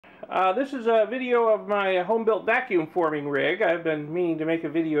This is a video of my home-built vacuum forming rig. I've been meaning to make a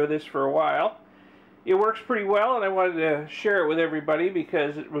video of this for a while. It works pretty well, and I wanted to share it with everybody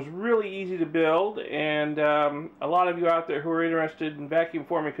because it was really easy to build, and a lot of you out there who are interested in vacuum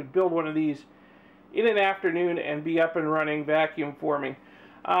forming could build one of these in an afternoon and be up and running vacuum forming.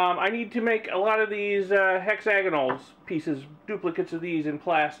 I need to make a lot of these hexagonals pieces, duplicates of these in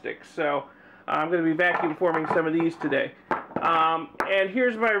plastic, so I'm going to be vacuum forming some of these today. And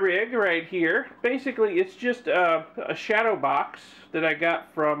here's my rig right here. Basically, it's just a shadow box that I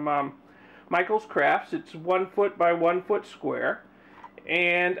got from Michael's Crafts. It's 1 foot by 1 foot square.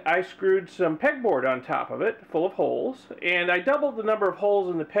 And I screwed some pegboard on top of it, full of holes. And I doubled the number of holes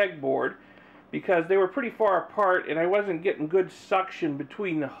in the pegboard because they were pretty far apart and I wasn't getting good suction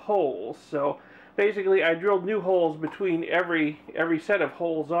between the holes. So basically, I drilled new holes between every set of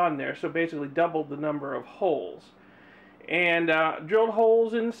holes on there. So basically doubled the number of holes. And drilled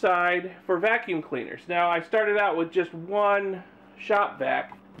holes inside for vacuum cleaners. Now, I started out with just one shop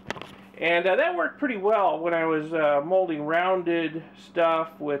vac, and that worked pretty well when I was molding rounded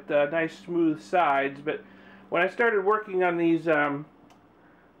stuff with nice smooth sides. But when I started working on these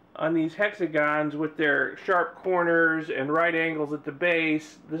hexagons with their sharp corners and right angles at the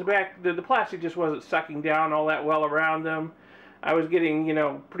base, the plastic just wasn't sucking down all that well around them. I was getting, you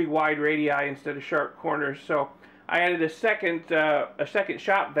know, pretty wide radii instead of sharp corners, so I added a second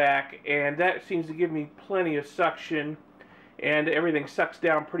shop vac, and that seems to give me plenty of suction, and everything sucks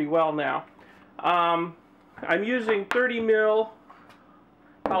down pretty well now. I'm using 30 mil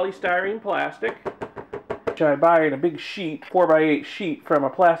polystyrene plastic, which I buy in a big sheet, 4x8 sheet from a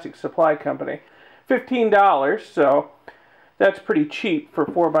plastic supply company. $15, so that's pretty cheap for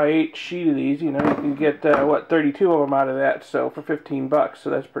 4x8 sheet of these. You know, you can get, what, 32 of them out of that, so for 15 bucks, so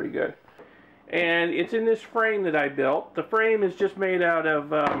that's pretty good. And it's in this frame that I built. The frame is just made out of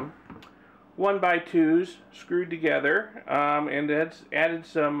 1x2s screwed together, and it's added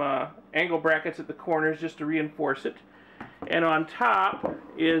some angle brackets at the corners just to reinforce it. And on top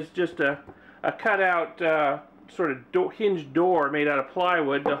is just a cutout sort of hinged door made out of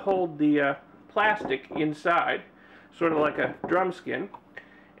plywood to hold the plastic inside, sort of like a drum skin.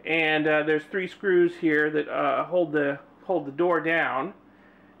 And there's 3 screws here that hold the door down,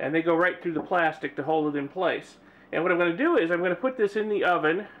 and they go right through the plastic to hold it in place. And what I'm going to do is I'm going to put this in the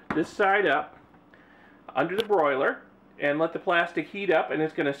oven, this side up, under the broiler, and let the plastic heat up, and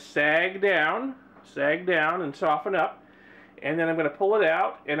it's going to sag down and soften up. And then I'm going to pull it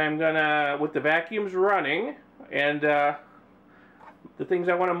out, and I'm going to, with the vacuums running, and the things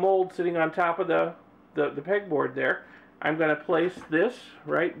I want to mold sitting on top of the pegboard there, I'm going to place this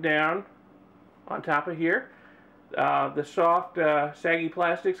right down on top of here. The soft, saggy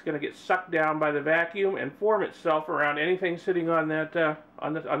plastic is going to get sucked down by the vacuum and form itself around anything sitting on that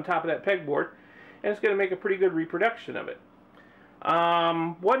on top of that pegboard, and it's going to make a pretty good reproduction of it.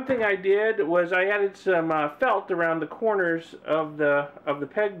 One thing I did was I added some felt around the corners of the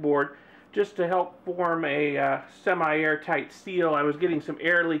pegboard just to help form a semi-airtight seal. I was getting some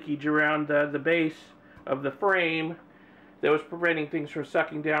air leakage around the base of the frame that was preventing things from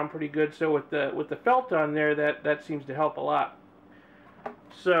sucking down pretty good. So with the felt on there, that seems to help a lot.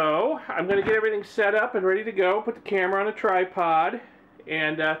 So I'm going to get everything set up and ready to go. Put the camera on a tripod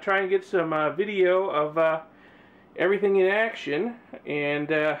and try and get some video of everything in action.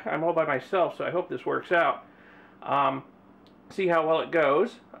 And I'm all by myself, so I hope this works out. See how well it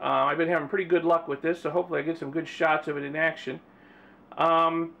goes. I've been having pretty good luck with this, so hopefully I get some good shots of it in action.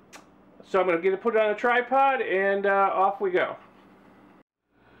 So I'm going to put it on a tripod, and off we go.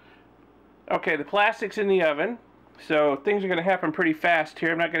 Okay, the plastic's in the oven, so things are going to happen pretty fast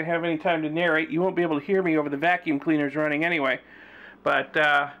here. I'm not going to have any time to narrate. You won't be able to hear me over the vacuum cleaners running anyway. But,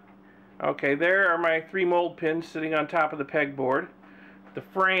 okay, there are my 3 mold pins sitting on top of the pegboard. The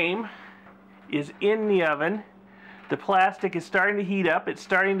frame is in the oven. The plastic is starting to heat up. It's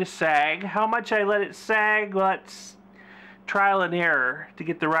starting to sag. How much I let it sag? Well, it's trial and error to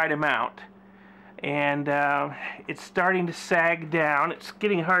get the right amount, and it's starting to sag down. It's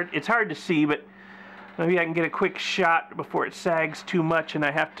getting hard. It's hard to see, but maybe I can get a quick shot before it sags too much, and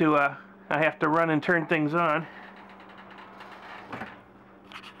I have to run and turn things on.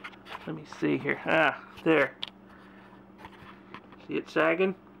 Let me see here. There. See it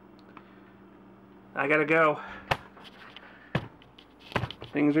sagging? I gotta go.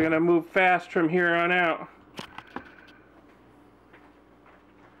 Things are gonna move fast from here on out.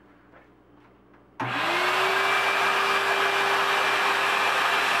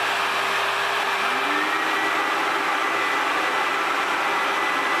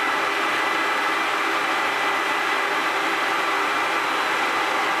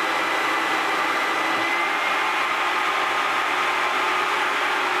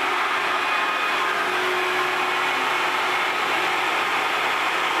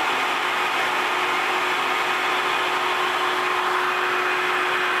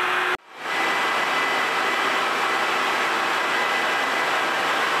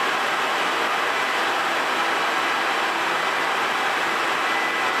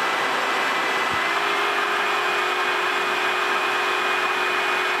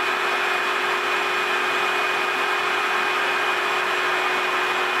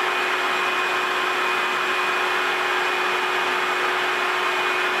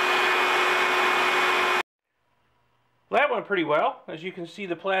 pretty well. As you can see,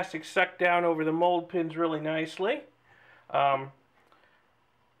 the plastic sucked down over the mold pins really nicely.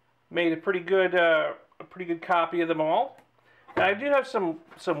 Made a pretty good copy of them all. Now, I do have some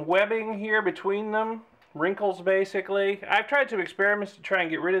webbing here between them, wrinkles basically. I've tried some experiments to try and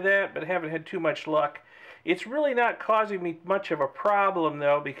get rid of that, but haven't had too much luck. It's really not causing me much of a problem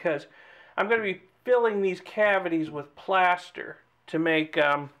though, because I'm going to be filling these cavities with plaster to make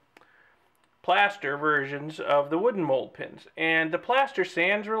plaster versions of the wooden mold pins. And the plaster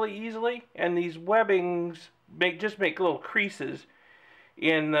sands really easily, and these webbings just make little creases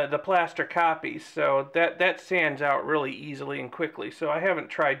in the plaster copies, so that sands out really easily and quickly. So I haven't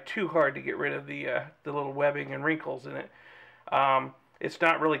tried too hard to get rid of the little webbing and wrinkles in it. It's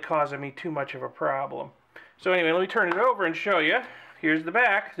not really causing me too much of a problem. So anyway, let me turn it over and show you. Here's the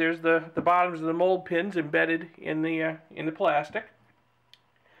back. There's the bottoms of the mold pins embedded in the plastic.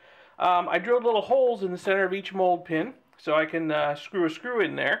 I drilled little holes in the center of each mold pin so I can screw a screw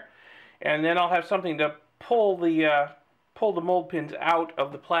in there, and then I'll have something to pull the mold pins out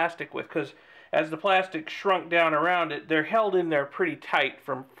of the plastic with, because as the plastic shrunk down around it, they're held in there pretty tight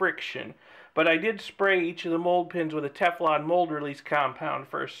from friction. But I did spray each of the mold pins with a Teflon mold release compound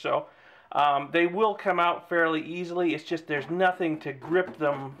first, so they will come out fairly easily. It's just there's nothing to grip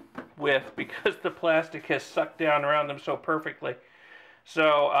them with because the plastic has sucked down around them so perfectly.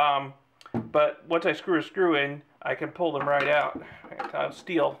 So, but once I screw a screw in, I can pull them right out. I'll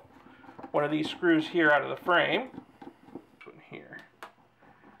steal one of these screws here out of the frame. This one here.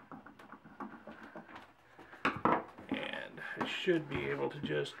 And I should be able to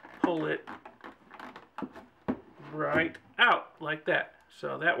just pull it right out like that.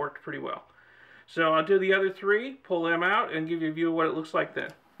 So that worked pretty well. So I'll do the other three, pull them out, and give you a view of what it looks like then.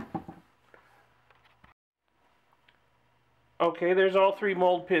 Okay, there's all three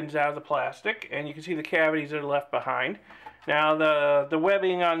mold pins out of the plastic, and you can see the cavities that are left behind. Now the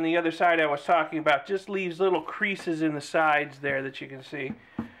webbing on the other side I was talking about just leaves little creases in the sides there that you can see.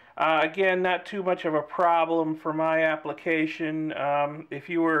 Again, not too much of a problem for my application. If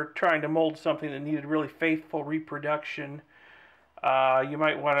you were trying to mold something that needed really faithful reproduction, you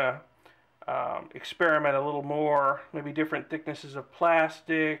might want to experiment a little more, maybe different thicknesses of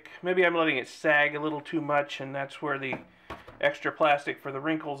plastic. Maybe I'm letting it sag a little too much, and that's where the extra plastic for the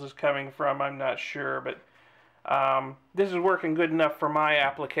wrinkles is coming from. I'm not sure, but this is working good enough for my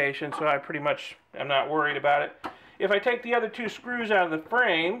application, so I pretty much am not worried about it. If I take the other two screws out of the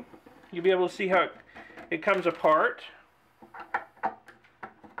frame, you'll be able to see how it comes apart.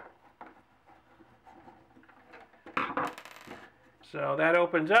 So that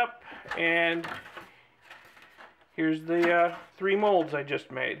opens up, and here's the three molds I just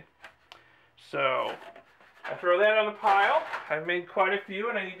made. So I throw that on the pile. I've made quite a few,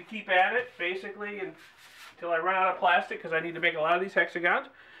 and I need to keep at it, basically, until I run out of plastic, because I need to make a lot of these hexagons.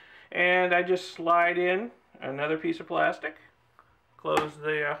 And I just slide in another piece of plastic, close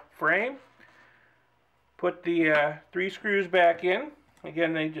the frame, put the three screws back in.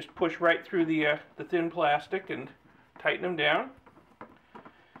 Again, they just push right through the thin plastic and tighten them down.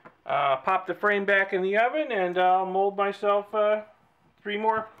 Pop the frame back in the oven, and I'll mold myself three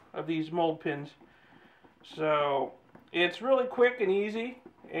more of these mold pins. So it's really quick and easy,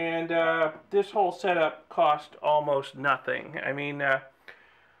 and this whole setup cost almost nothing. I mean,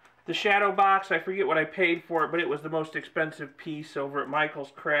 the shadow box, I forget what I paid for it, but it was the most expensive piece over at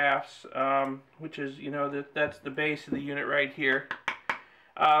Michael's Crafts, which is, you know, that's the base of the unit right here.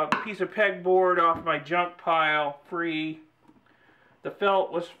 Piece of pegboard off my junk pile, free. The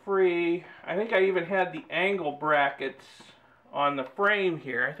felt was free. I think I even had the angle brackets on the frame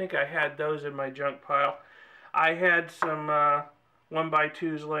here. I think I had those in my junk pile. I had some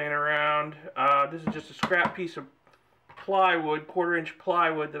 1x2s laying around. This is just a scrap piece of plywood, 1/4-inch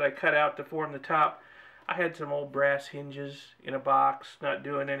plywood that I cut out to form the top. I had some old brass hinges in a box, not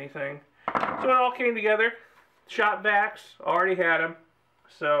doing anything. So it all came together. Shop vacs, already had them.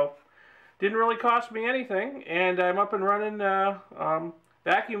 So didn't really cost me anything, and I'm up and running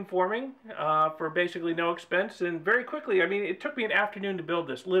vacuum forming for basically no expense, and very quickly. I mean, it took me an afternoon to build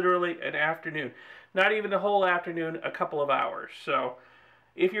this, literally an afternoon. Not even a whole afternoon, a couple of hours. So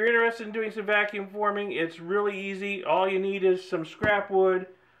if you're interested in doing some vacuum forming, it's really easy. All you need is some scrap wood,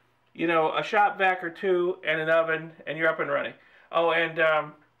 you know, a shop vac or two, and an oven, and you're up and running. Oh, and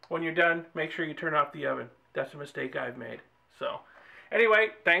when you're done, make sure you turn off the oven. That's a mistake I've made. So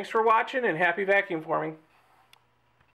anyway, thanks for watching, and happy vacuum forming.